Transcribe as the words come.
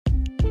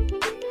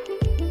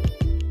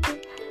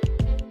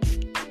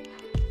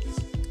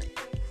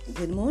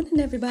Good morning,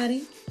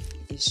 everybody.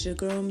 It's your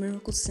girl,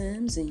 Miracle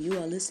Sims, and you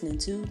are listening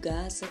to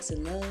God, Sex,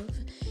 and Love,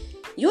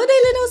 your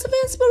daily dose of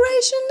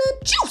inspiration, the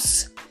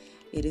juice.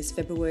 It is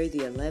February the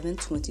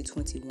 11th,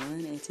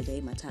 2021, and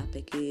today my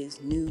topic is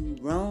New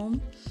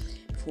Rome.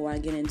 Before I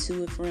get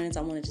into it, friends,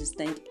 I want to just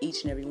thank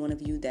each and every one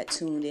of you that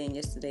tuned in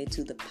yesterday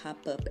to the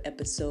pop-up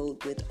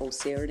episode with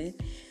O'Sheridan.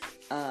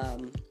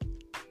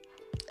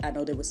 I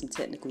know there were some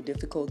technical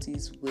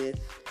difficulties with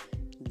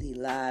the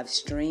live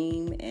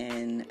stream,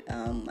 and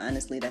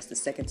honestly, that's the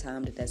second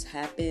time that's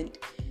happened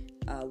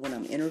when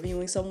I'm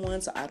interviewing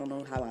someone, so I don't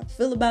know how I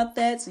feel about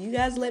that, so you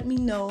guys let me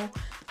know.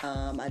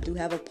 I do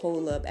have a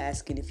poll up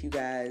asking if you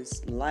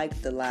guys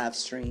like the live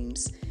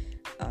streams,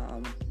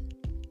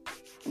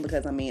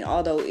 because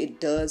although it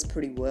does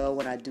pretty well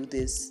when I do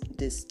this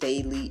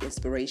daily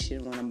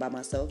inspiration when I'm by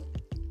myself,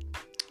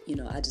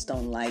 I just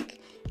don't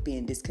like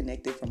being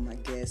disconnected from my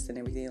guests and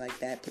everything like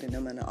that, putting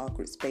them in an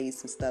awkward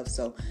space and stuff.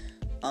 So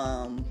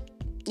I'm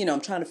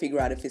trying to figure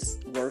out if it's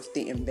worth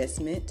the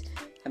investment.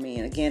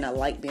 Again, I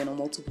like being on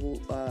multiple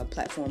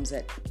platforms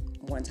at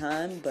one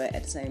time, but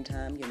at the same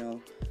time,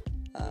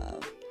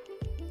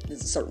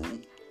 there's a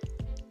certain,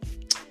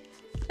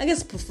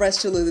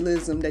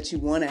 professionalism that you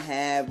want to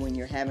have when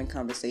you're having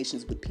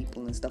conversations with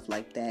people and stuff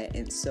like that.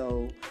 And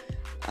so,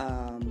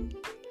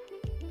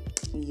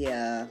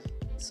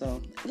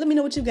 So let me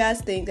know what you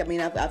guys think.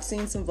 I've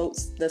seen some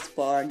votes thus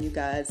far, and you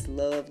guys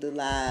love the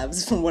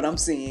lives from what I'm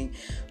seeing.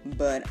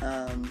 But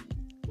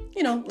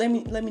let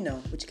me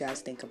know what you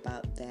guys think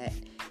about that,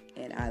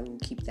 and I will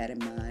keep that in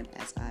mind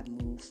as I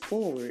move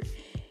forward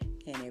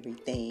and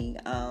everything.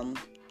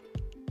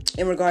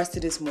 In regards to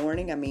this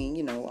morning, I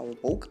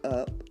woke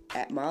up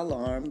at my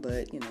alarm,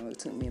 but it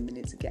took me a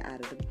minute to get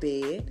out of the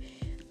bed.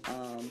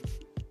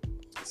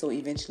 So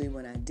eventually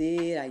when I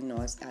did, I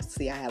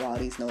see I have all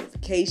these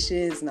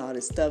notifications and all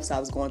this stuff. So I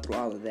was going through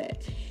all of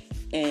that.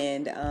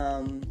 And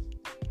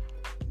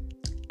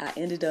I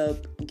ended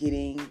up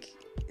getting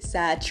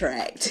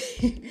sidetracked.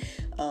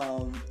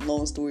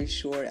 Long story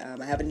short,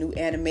 I have a new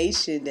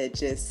animation that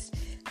just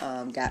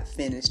got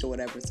finished or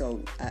whatever.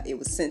 So it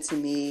was sent to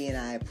me and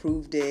I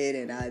approved it,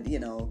 and I,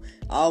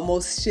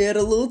 almost shed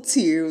a little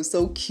tear. It was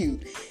so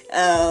cute.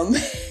 So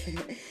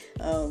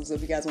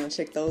if you guys want to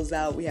check those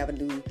out, we have a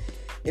new...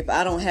 If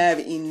I don't have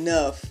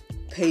enough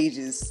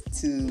pages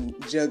to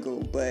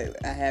juggle,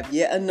 but I have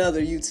yet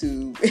another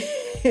YouTube.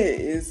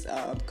 It's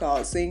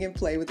called Sing and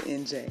Play with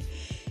NJ.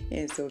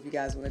 And so if you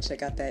guys want to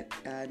check out that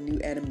new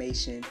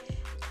animation,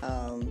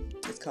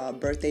 it's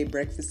called Birthday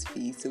Breakfast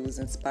Feast. It was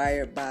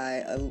inspired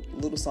by a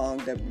little song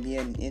that me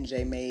and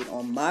NJ made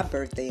on my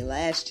birthday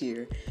last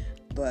year.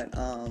 But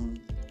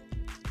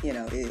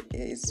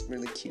it's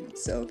really cute.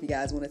 So if you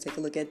guys want to take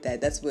a look at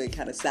that, that's what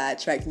kind of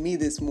sidetracked me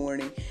this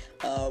morning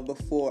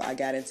before I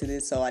got into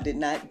this. So I did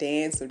not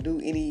dance or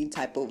do any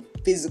type of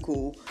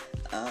physical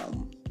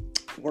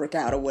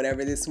workout or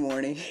whatever this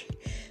morning.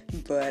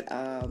 But,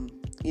 I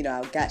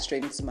got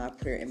straight into my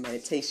prayer and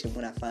meditation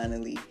when I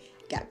finally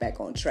got back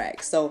on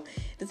track. So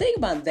the thing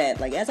about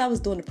that, as I was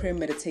doing the prayer and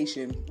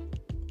meditation,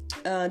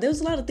 there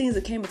was a lot of things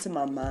that came into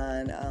my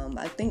mind.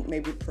 I think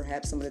maybe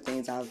perhaps some of the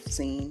things I've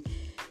seen,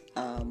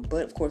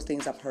 but of course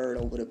things I've heard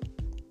over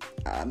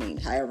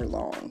however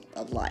long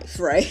of life,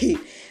 right?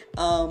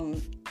 I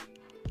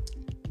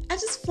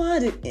just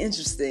find it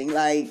interesting.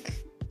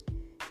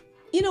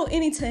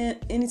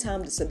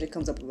 Anytime the subject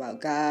comes up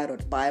about God or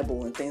the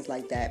Bible and things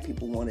like that,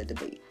 people want to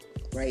debate,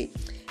 right?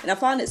 And I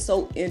find it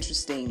so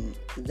interesting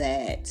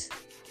that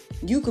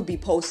you could be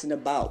posting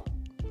about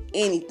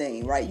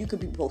anything, right? You could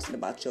be posting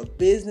about your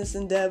business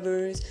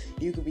endeavors.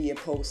 You could be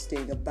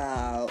posting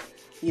about,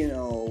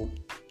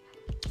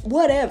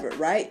 whatever,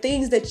 right?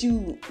 Things that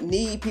you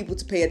need people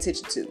to pay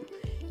attention to.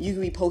 You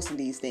could be posting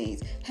these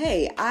things.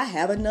 Hey, I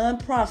have a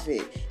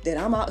nonprofit that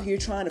I'm out here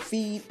trying to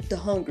feed the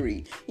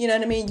hungry. You know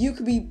what I mean? You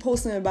could be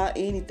posting about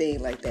anything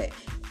like that,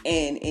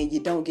 and you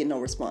don't get no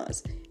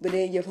response. But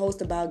then you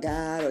post about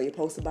God, or you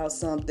post about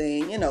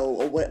something,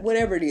 or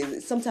whatever it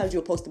is. Sometimes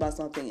you'll post about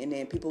something, and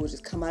then people will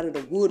just come out of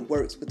the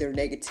woodworks with their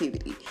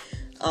negativity.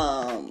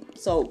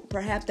 So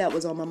perhaps that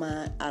was on my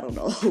mind. I don't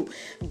know.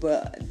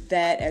 But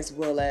that, as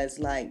well as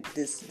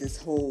this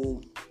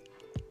whole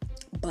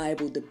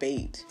Bible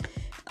debate.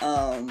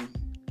 And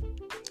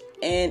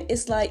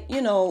it's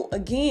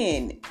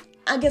again,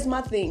 I guess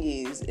my thing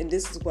is, and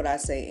this is what I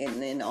say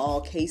in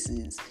all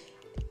cases,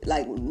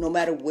 no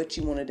matter what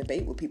you want to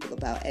debate with people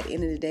about, at the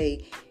end of the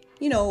day,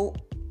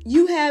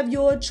 you have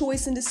your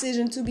choice and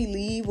decision to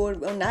believe or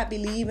not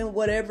believe in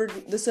whatever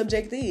the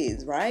subject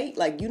is, right?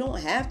 You don't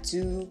have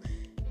to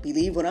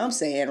believe what I'm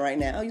saying right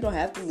now. You don't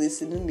have to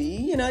listen to me.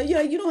 You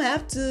don't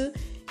have to,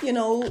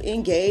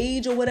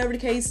 engage or whatever the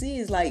case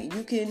is.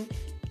 You can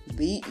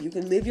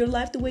live your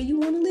life the way you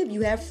want to live.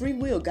 You have free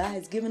will. God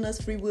has given us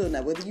free will.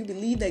 Now, whether you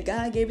believe that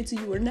God gave it to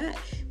you or not,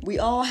 we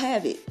all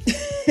have it.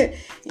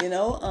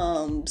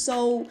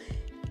 So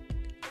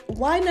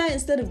why not,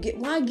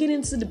 why get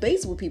into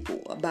debates with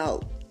people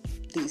about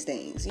these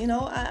things?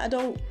 I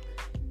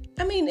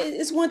I memean,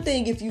 it's one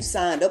thing if you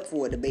signed up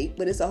for a debate,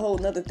 but it's a whole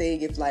nother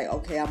thing if like,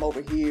 okay, I'm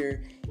over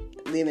here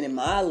living in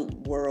my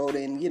world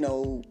and,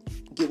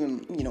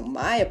 giving,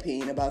 my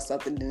opinion about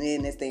something. And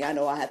then next thing I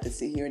know, I have to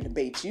sit here and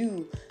debate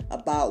you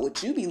about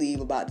what you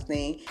believe about the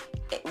thing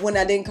when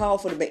I didn't call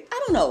for debate.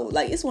 I don't know.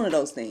 Like, it's one of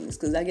those things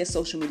because I guess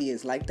social media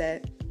is like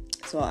that.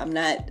 So I'm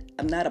not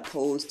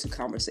opposed to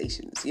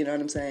conversations. You know what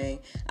I'm saying?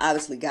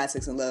 Obviously, God,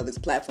 Sex, and Love is a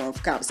platform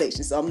for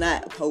conversation. So I'm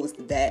not opposed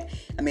to that.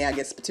 I mean, I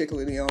guess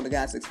particularly on the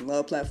God, Sex, and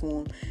Love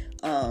platform.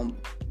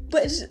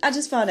 But I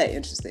just found that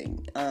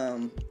interesting.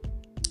 And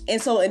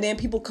then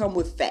people come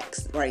with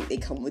facts, right? They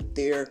come with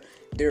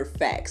their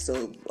facts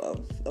of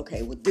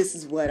okay, well, this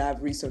is what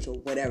I've researched or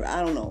whatever.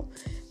 I don't know.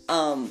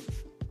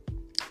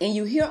 And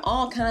you hear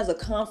all kinds of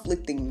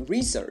conflicting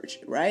research,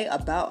 right,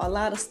 about a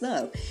lot of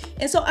stuff.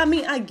 And so, I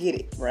mean, I get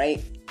it,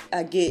 right?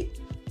 I get,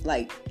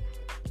 like,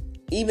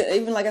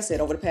 even like I said,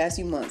 over the past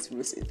few months,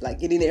 like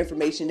getting the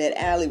information that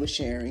Allie was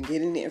sharing,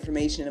 getting the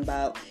information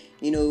about,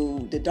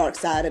 the dark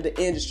side of the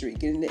industry,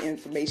 getting the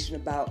information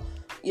about,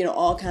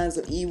 all kinds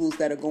of evils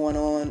that are going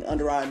on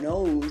under our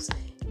nose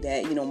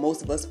that,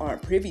 most of us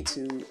aren't privy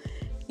to.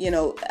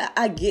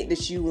 I get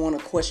that you want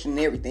to question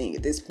everything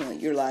at this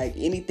point. You're like,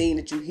 anything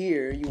that you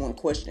hear, you want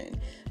to question.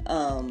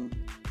 And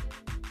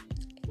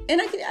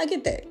I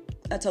get that.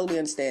 I totally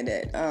understand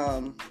that.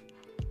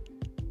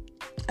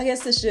 I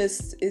guess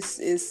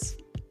it's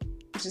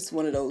just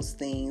one of those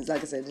things.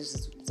 Like I said,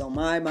 it's on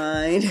my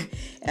mind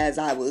as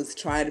I was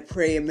trying to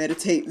pray and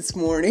meditate this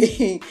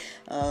morning.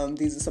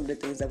 These are some of the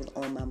things that was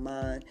on my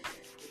mind.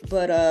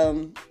 But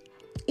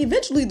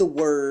eventually the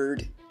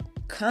word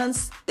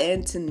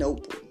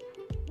Constantinople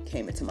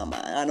came into my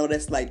mind. I know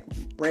that's like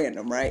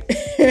random, right?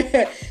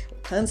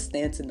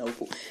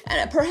 Constantinople.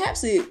 And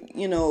perhaps it,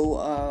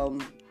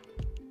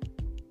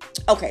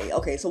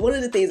 okay. So one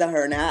of the things I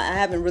heard, now I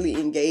haven't really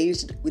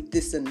engaged with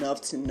this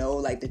enough to know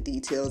like the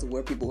details of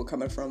where people were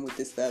coming from with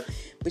this stuff.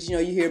 But you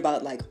hear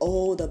about like,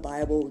 oh, the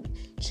Bible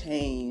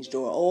changed,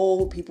 or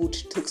oh, people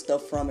took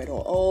stuff from it,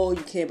 or oh,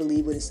 you can't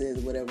believe what it says,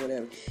 or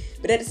whatever.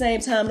 But at the same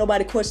time,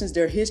 nobody questions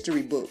their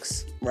history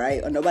books,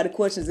 right? Or nobody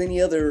questions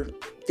any other,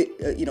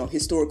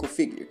 historical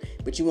figure.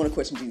 But you want to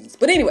question Jesus.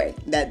 But anyway,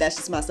 that's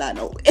just my side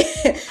note.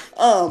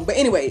 But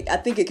anyway, I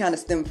think it kind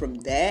of stemmed from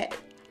that.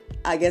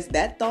 I guess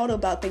that thought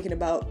about thinking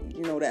about,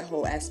 that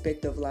whole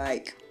aspect of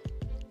like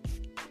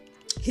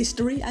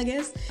history, I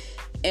guess.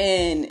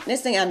 And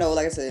next thing I know,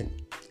 like I said,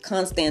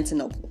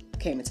 Constantinople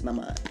came into my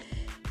mind.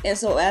 And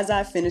so as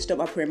I finished up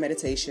my prayer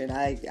meditation,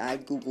 I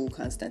Googled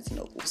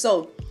Constantinople.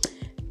 So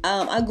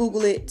I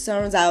Google it.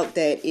 Turns out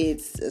that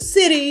it's a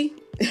city.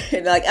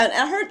 Like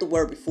I heard the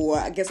word before.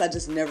 I guess I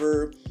just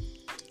never,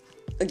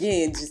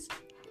 again,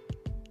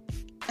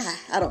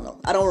 I don't know.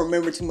 I don't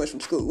remember too much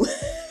from school.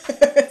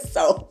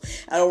 So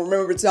I don't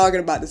remember talking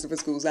about this in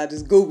school. So I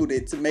just Googled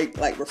it to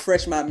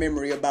refresh my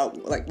memory about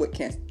what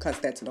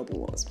Constantinople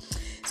was.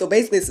 So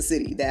basically it's a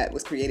city that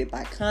was created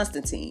by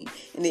Constantine.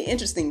 And the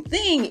interesting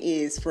thing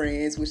is,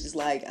 friends, which is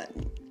like,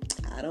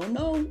 I don't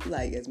know,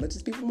 like as much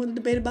as people want to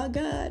debate about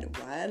God,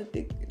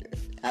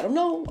 I don't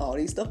know, all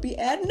these stuff be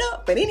adding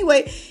up. But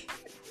anyway,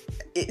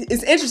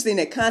 it's interesting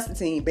that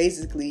Constantine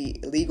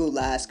basically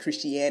legalized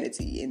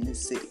Christianity in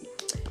this city.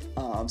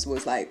 So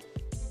it's like,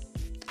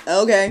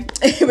 okay.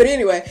 But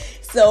anyway,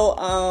 so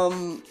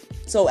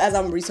as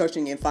I'm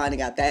researching and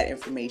finding out that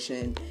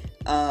information,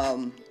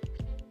 I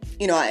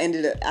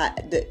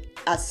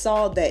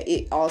saw that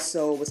it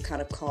also was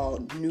kind of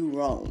called New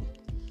Rome,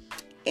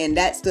 and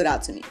that stood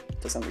out to me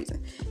for some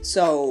reason.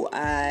 So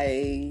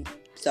I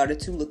started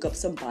to look up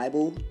some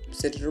Bible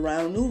centered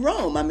around New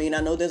Rome. I mean, I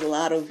know there's a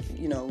lot of,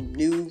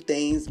 new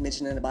things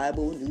mentioned in the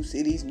Bible, new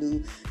cities,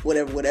 new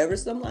whatever.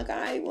 So I'm like, all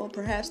right, well,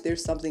 perhaps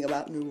there's something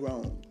about New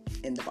Rome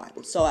in the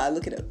Bible. So I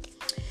look it up.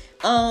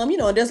 And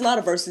there's a lot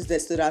of verses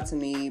that stood out to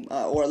me,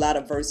 or a lot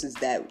of verses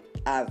that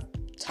I've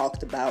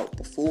talked about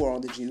before on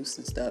the juice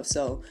and stuff.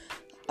 So,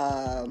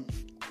 so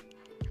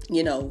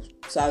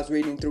I was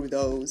reading through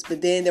those.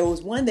 But then there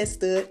was one that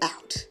stood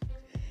out.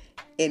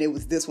 And it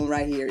was this one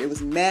right here. It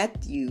was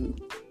Matthew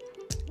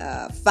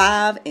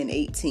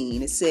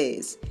 5:18. It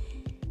says,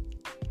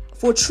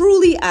 "For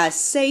truly I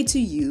say to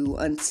you,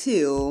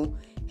 until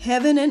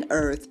heaven and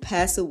earth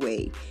pass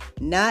away,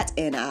 not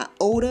an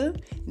iota,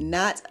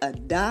 not a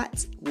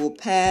dot will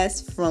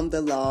pass from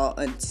the law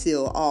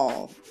until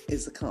all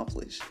is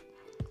accomplished."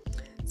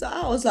 So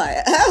I was like,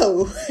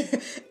 oh,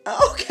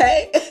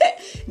 okay,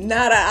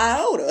 not an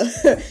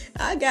iota.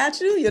 I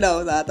got you. I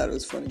thought it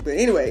was funny. But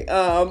anyway,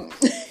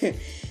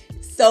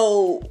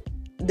 so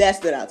that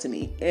stood out to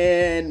me.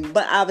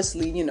 But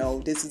obviously,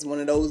 this is one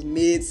of those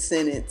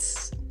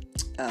mid-sentence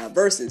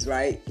verses,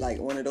 right? Like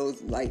one of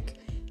those, now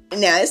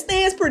it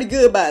stands pretty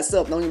good by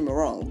itself, don't get me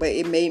wrong, but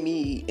it made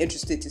me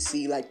interested to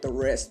see the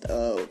rest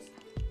of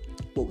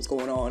what was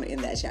going on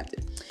in that chapter.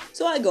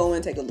 So I go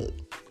and take a look,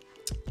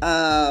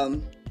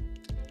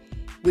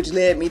 which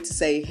led me to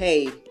say,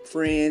 hey,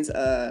 friends,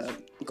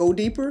 go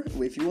deeper.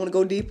 If you want to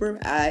go deeper,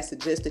 I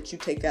suggest that you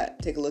take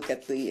a look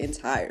at the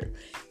entire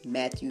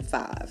Matthew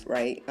 5,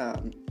 right?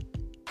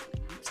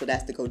 So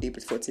that's the Go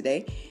Deepers for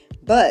today.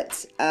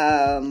 But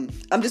I'm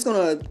just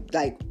going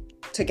to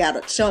take out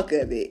a chunk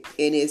of it.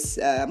 And it's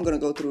I'm going to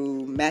go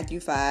through Matthew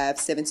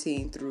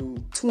 5:17 through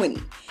 20.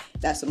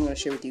 That's what I'm going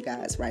to share with you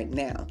guys right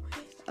now.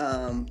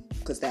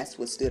 Because that's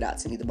what stood out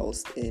to me the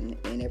most in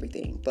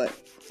everything. But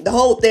the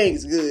whole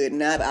thing's good.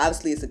 And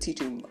obviously it's a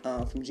teaching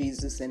from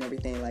Jesus and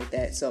everything like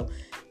that. So,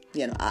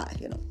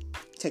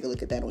 take a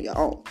look at that on your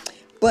own.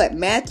 But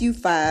Matthew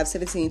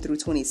 5:17 through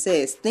 20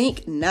 says,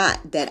 "Think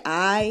not that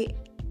I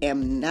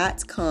am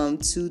not come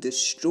to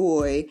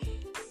destroy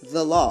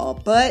the law,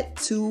 but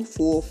to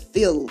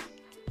fulfill.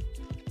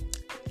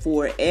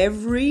 For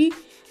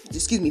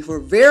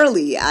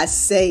verily I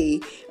say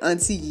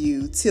unto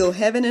you, till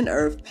heaven and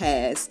earth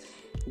pass,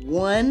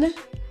 one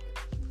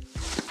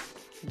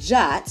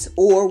jot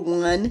or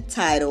one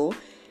tittle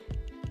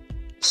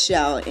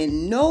shall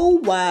in no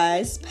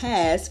wise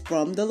pass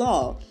from the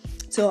law,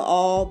 till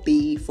all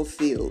be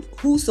fulfilled.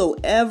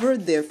 Whosoever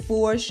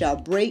therefore shall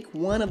break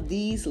one of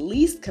these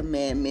least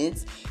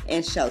commandments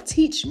and shall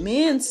teach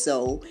men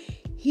so,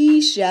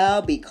 he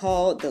shall be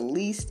called the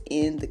least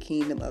in the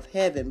kingdom of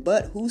heaven.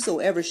 But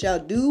whosoever shall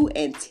do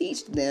and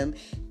teach them,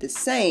 the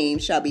same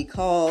shall be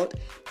called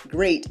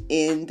great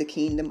in the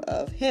kingdom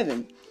of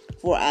heaven.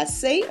 For I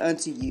say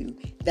unto you,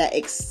 that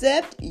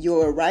except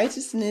your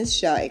righteousness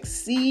shall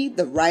exceed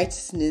the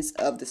righteousness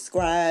of the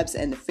scribes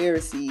and the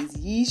Pharisees,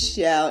 ye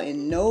shall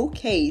in no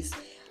case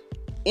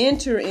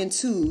enter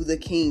into the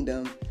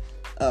kingdom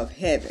of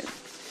heaven."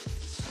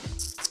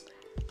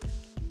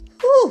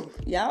 Whew,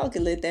 y'all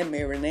can let that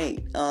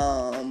marinate.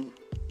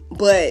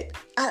 But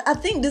I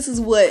think this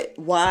is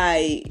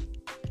why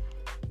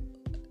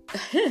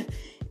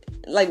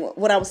like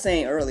what I was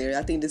saying earlier,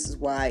 I think this is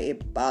why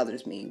it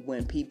bothers me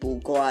when people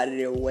go out of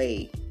their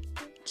way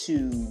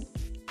to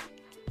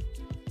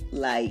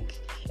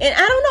and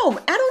I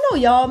don't know,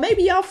 y'all.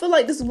 Maybe y'all feel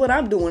like this is what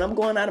I'm doing. I'm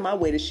going out of my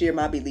way to share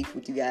my belief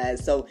with you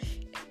guys. So,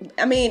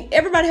 I mean,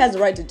 everybody has the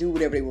right to do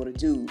whatever they want to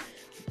do.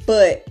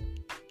 But,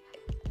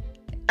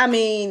 I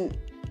mean,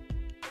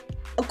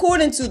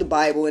 according to the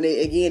Bible, and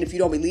again, if you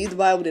don't believe the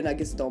Bible, then I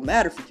guess it don't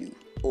matter for you,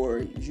 or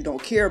you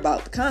don't care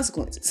about the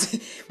consequences.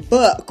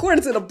 But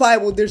according to the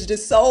Bible, there's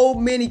just so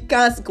many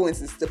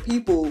consequences to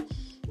people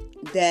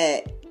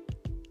that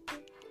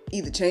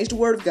either change the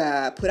word of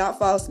God, put out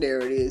false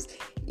narratives,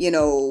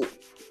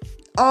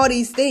 all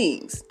these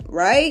things,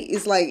 right?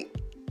 It's like,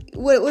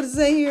 what does it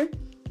say here?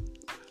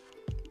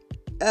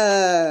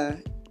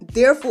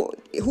 Therefore,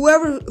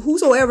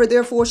 whosoever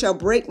therefore shall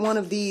break one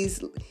of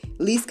these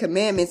least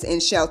commandments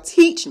and shall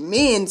teach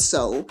men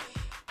so,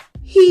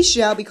 he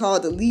shall be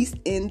called the least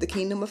in the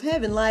kingdom of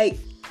heaven.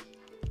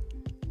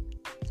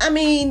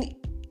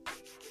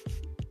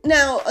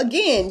 Now,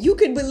 again, you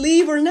could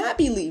believe or not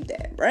believe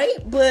that, right?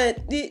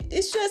 But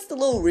it's just a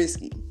little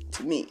risky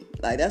to me.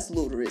 That's a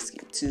little risky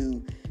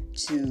to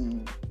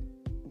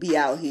be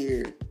out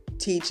here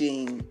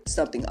teaching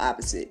something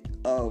opposite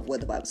of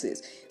what the Bible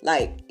says.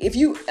 If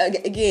you're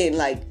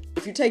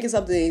taking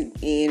something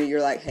in and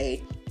you're like,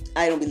 hey,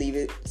 I don't believe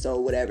it, so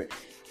whatever.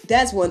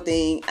 That's one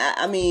thing.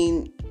 I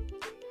mean,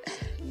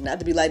 not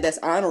to be like that's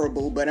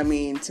honorable, but I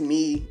mean, to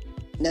me,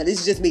 now this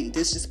is just me.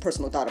 This is just a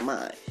personal thought of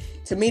mine.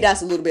 To me,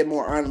 that's a little bit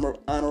more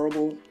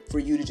honorable for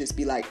you to just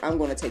be like, I'm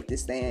going to take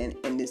this stand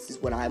and this is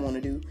what I want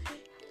to do.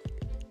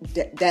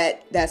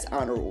 That's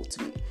honorable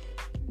to me.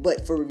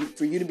 But for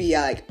you to be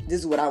like, this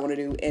is what I want to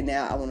do, and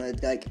now I want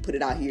to put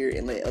it out here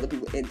and let other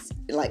people and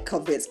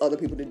convince other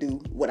people to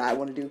do what I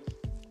want to do.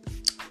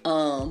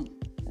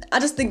 I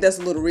just think that's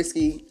a little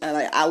risky.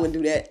 I wouldn't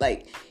do that.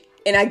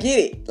 And I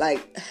get it.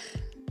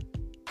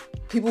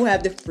 People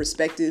have different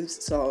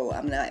perspectives, so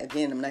I'm not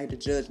here to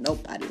judge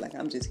nobody.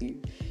 I'm just here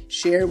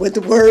share what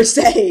the words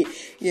say,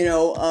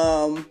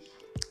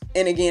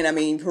 and again, I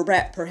mean,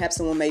 perhaps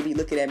someone may be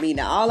looking at me.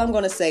 Now, all I'm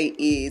going to say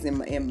is,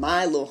 in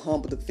my little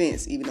humble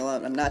defense, even though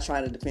I'm not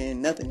trying to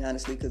defend nothing,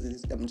 honestly, because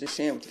I'm just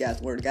sharing with you guys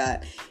the word of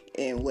God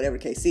and whatever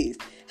the case is.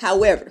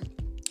 However,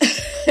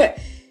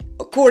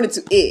 according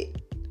to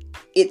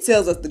it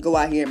tells us to go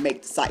out here and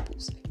make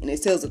disciples, and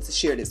it tells us to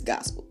share this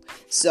gospel.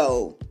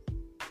 So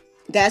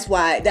that's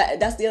why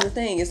that's the other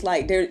thing. It's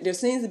like there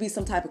seems to be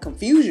some type of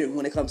confusion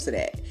when it comes to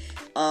that.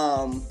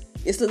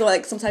 It's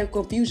like some type of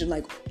confusion.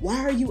 Why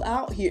are you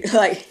out here?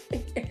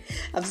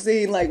 I've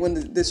seen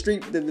when the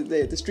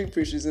street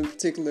preachers in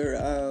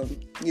particular,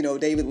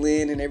 David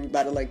Lynn and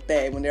everybody like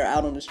that, when they're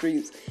out on the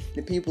streets,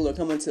 the people are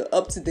coming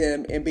up to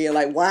them and being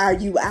like, why are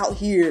you out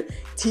here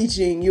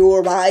teaching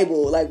your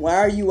Bible? Why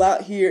are you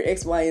out here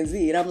X, Y, and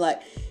Z? And I'm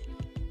like,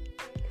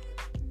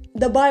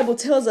 the Bible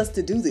tells us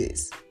to do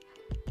this.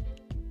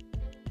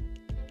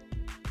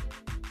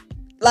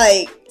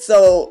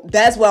 So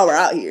that's why we're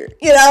out here.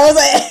 You know what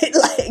I'm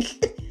saying?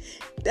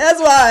 That's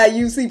why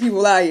you see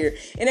people out here.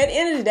 And at the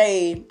end of the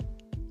day,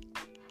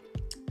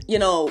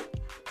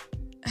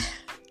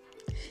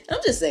 I'm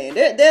just saying,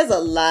 there's a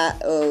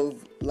lot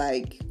of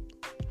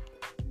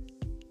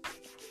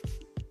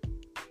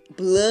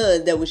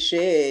blood that was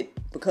shed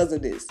because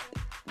of this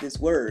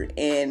word.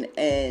 And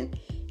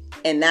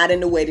And not in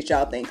the way that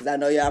y'all think, because I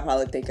know y'all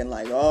probably thinking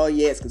like, oh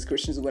yes, because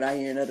Christians are what I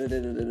hear.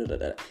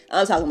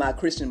 I'm talking about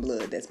Christian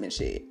blood that's been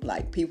shed.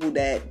 Like people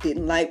that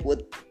didn't like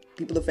what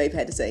people of faith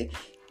had to say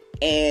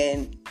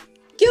and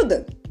killed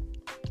them.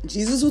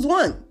 Jesus was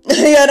one.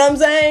 You know what I'm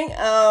saying?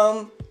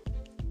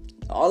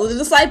 All of the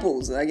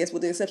disciples, I guess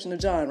with the exception of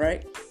John,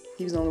 right?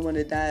 He was the only one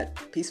that died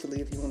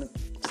peacefully, if you want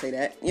to say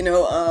that. You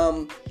know,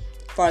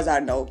 as far as I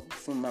know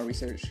from my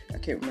research, I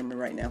can't remember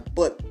right now.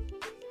 But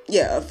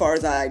yeah, as far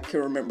as I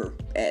can remember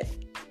at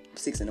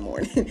 6 a.m.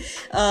 But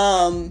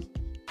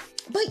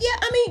yeah,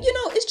 I mean, you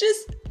know, it's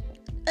just,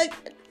 I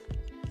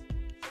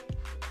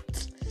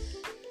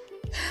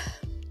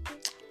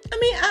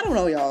mean, I don't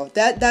know, y'all.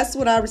 That's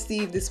what I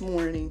received this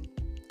morning.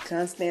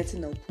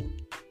 Constantinople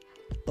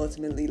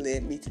ultimately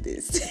led me to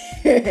this.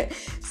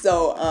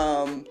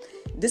 So,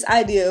 this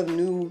idea of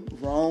New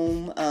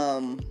Rome,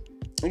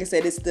 like I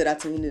said, it stood out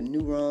to me, the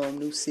New Rome,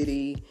 new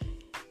city,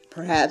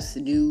 perhaps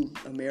New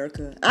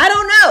America. I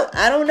don't know.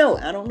 I don't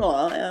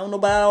know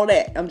about all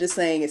that. I'm just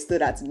saying it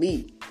stood out to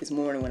me this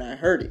morning when I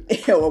heard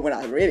it or when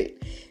I read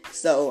it.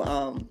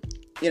 So,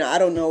 you know, I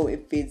don't know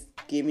if it's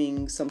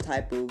giving some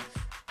type of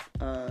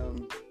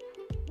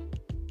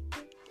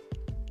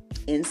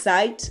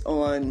insight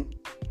on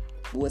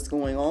what's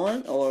going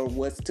on or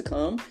what's to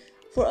come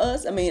for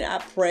us. I mean, I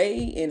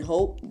pray and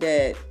hope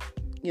that,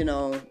 you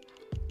know,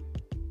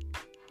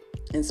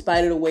 in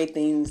spite of the way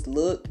things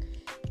look,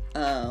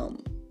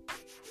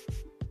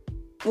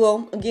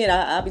 well, again,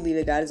 I believe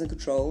that God is in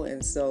control.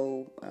 And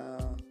so,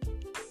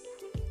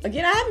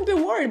 again, I haven't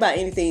been worried about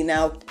anything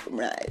now.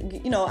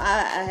 You know,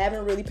 I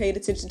haven't really paid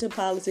attention to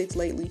politics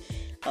lately.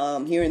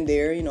 Here and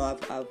there, you know,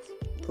 I've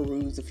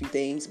perused a few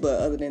things. But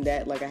other than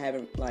that, like, I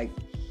haven't,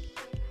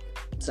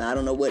 so I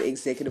don't know what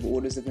executive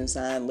orders have been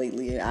signed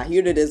lately. I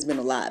hear that there's been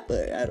a lot,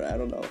 but I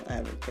don't know. I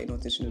haven't paid no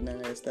attention to none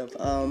of that stuff.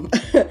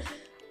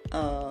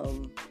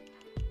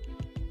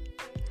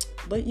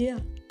 But yeah.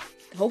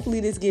 Hopefully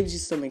this gives you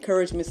some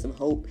encouragement, some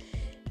hope,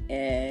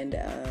 and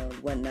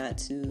whatnot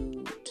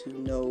to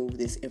know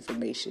this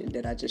information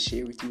that I just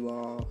shared with you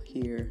all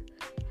here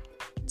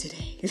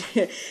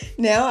today.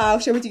 Now I'll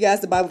share with you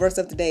guys the Bible verse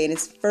of today, and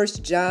it's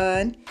 1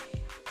 John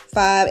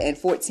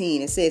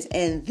 5:14. It says,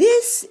 "And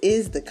this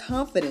is the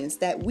confidence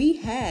that we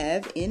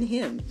have in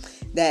him,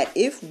 that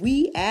if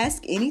we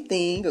ask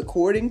anything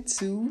according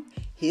to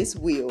his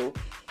will,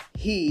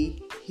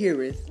 he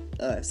heareth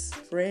us."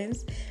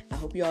 Friends, I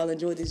hope you all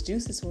enjoyed this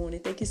juice this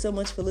morning. Thank you so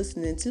much for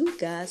listening to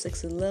God,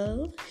 Sex, and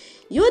Love,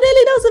 your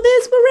daily dose of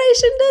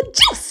inspiration, the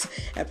juice.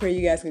 I pray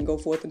you guys can go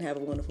forth and have a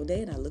wonderful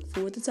day, and I look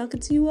forward to talking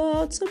to you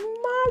all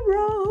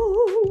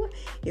tomorrow,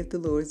 if the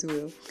Lord's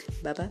will.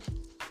 Bye-bye.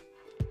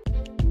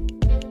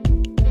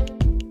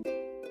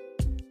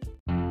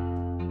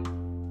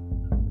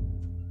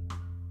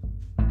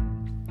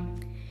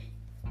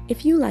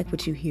 If you like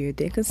what you hear,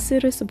 then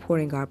consider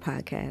supporting our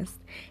podcast.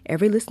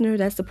 Every listener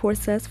that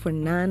supports us for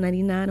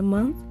 $9.99 a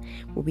month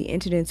will be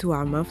entered into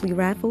our monthly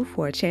raffle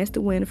for a chance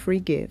to win a free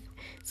gift.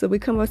 So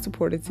become a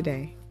supporter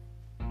today.